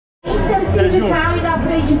Intersindical e da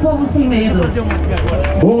Frente Povo Sem Medo.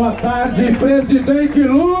 Boa tarde, presidente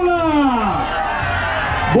Lula!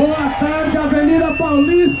 Boa tarde, Avenida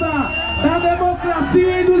Paulista da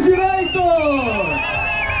Democracia e dos Direitos!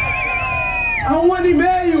 Há 1 ano e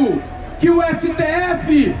meio que o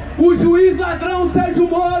STF, o juiz ladrão Sérgio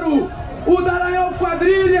Moro, o Dallagnol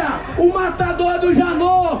Quadrilha, o matador do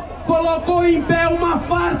Janot, colocou em pé uma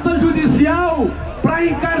farsa judicial para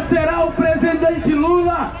encarcerar o presidente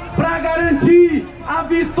Lula, para garantir a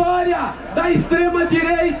vitória da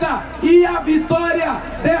extrema-direita e a vitória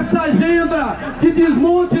dessa agenda de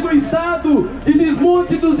desmonte do Estado, de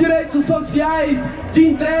desmonte dos direitos sociais, de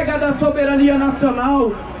entrega da soberania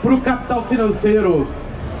nacional para o capital financeiro.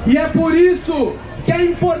 E é por isso que é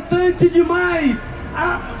importante demais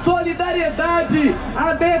a solidariedade,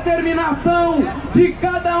 a determinação de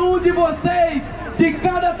cada um de vocês, de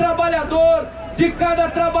cada trabalhador, de cada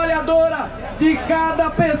trabalhadora, de cada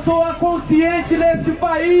pessoa consciente nesse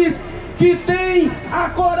país que tem a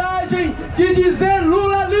coragem de dizer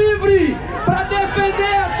Lula livre para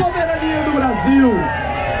defender a soberania do Brasil.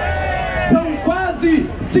 São quase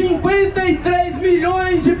 53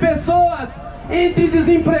 milhões de pessoas, entre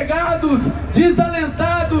desempregados,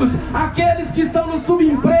 desalentados, aqueles que estão no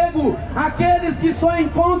subemprego, aqueles que só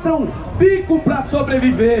encontram bico para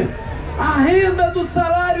sobreviver. A renda dos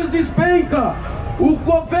salários despenca. O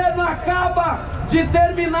governo acaba de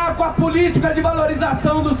terminar com a política de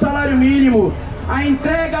valorização do salário mínimo. A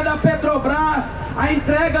entrega da Petrobras, a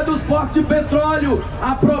entrega dos postos de petróleo,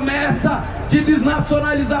 a promessa de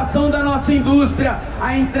desnacionalização da nossa indústria,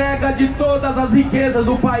 a entrega de todas as riquezas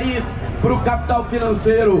do país para o capital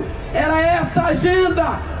financeiro. Era essa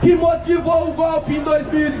agenda que motivou o golpe em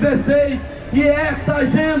 2016 e é essa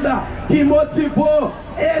agenda que motivou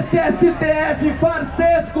esse STF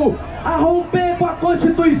farsesco a romper com a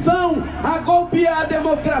Constituição, a golpear a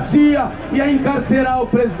democracia e a encarcerar o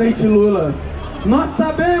presidente Lula. Nós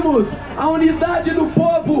sabemos, a unidade do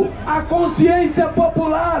povo, a consciência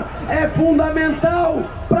popular é fundamental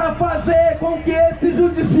para fazer com que esse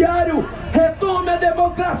judiciário retome a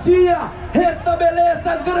democracia,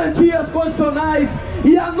 restabeleça as garantias constitucionais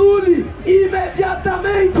e anule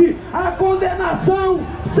imediatamente a condenação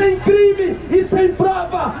sem crime e sem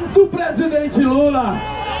prova do presidente Lula.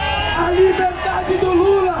 A liberdade do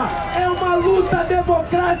Lula é uma luta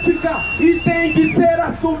democrática e tem que ser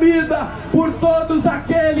assumida por todos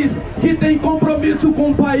aqueles que têm compromisso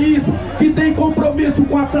com o país, que têm compromisso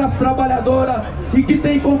com a classe trabalhadora e que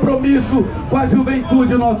têm compromisso com a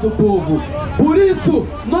juventude do nosso povo. Por isso,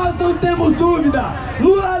 nós não temos dúvida,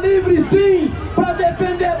 Lula livre sim, para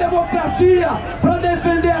defender a democracia, para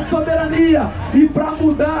defender a soberania e para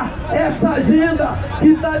mudar essa agenda que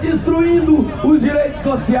está destruindo os direitos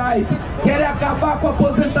sociais. Querem acabar com a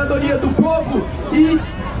aposentadoria do povo e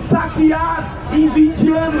saquear em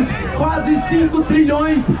 20 anos quase 5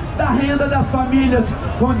 trilhões da renda das famílias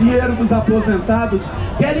com dinheiro dos aposentados.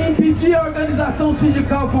 Querem impedir a organização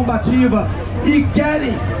sindical combativa e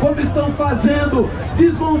querem, como estão fazendo,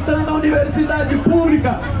 desmontando a universidade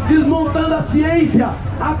pública, desmontando a ciência,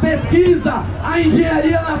 a pesquisa, a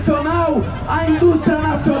engenharia nacional, a indústria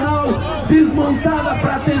nacional, desmontada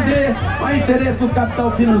para atender ao interesse do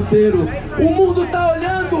capital financeiro. O mundo está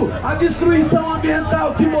olhando a destruição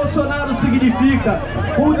ambiental que Bolsonaro significa,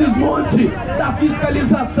 com o desmonte da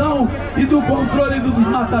fiscalização e do controle do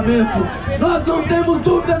desmatamento. Nós não temos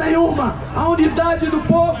dúvida nenhuma, a unidade do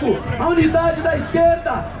povo, a unidade da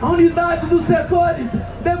esquerda, a unidade dos setores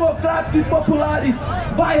democráticos e populares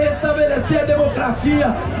vai restabelecer a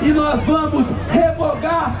democracia e nós vamos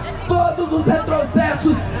revogar todos os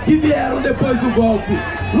retrocessos que vieram depois do golpe.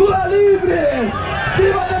 Lula livre!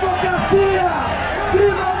 Viva a democracia!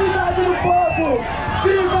 Viva a unidade do povo!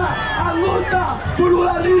 Viva a luta por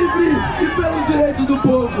Lula livre e pelos direitos do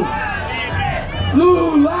povo!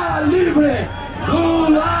 Lula livre!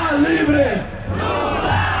 Lula livre!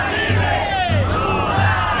 Lula livre!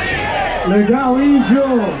 Lula livre! Legal, Índio!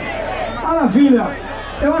 Maravilha!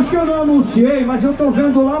 Eu acho que eu não anunciei, mas eu estou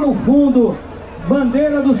vendo lá no fundo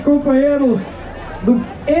bandeira dos companheiros do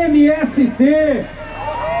MST,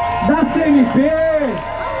 da CNP,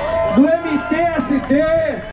 do MTST.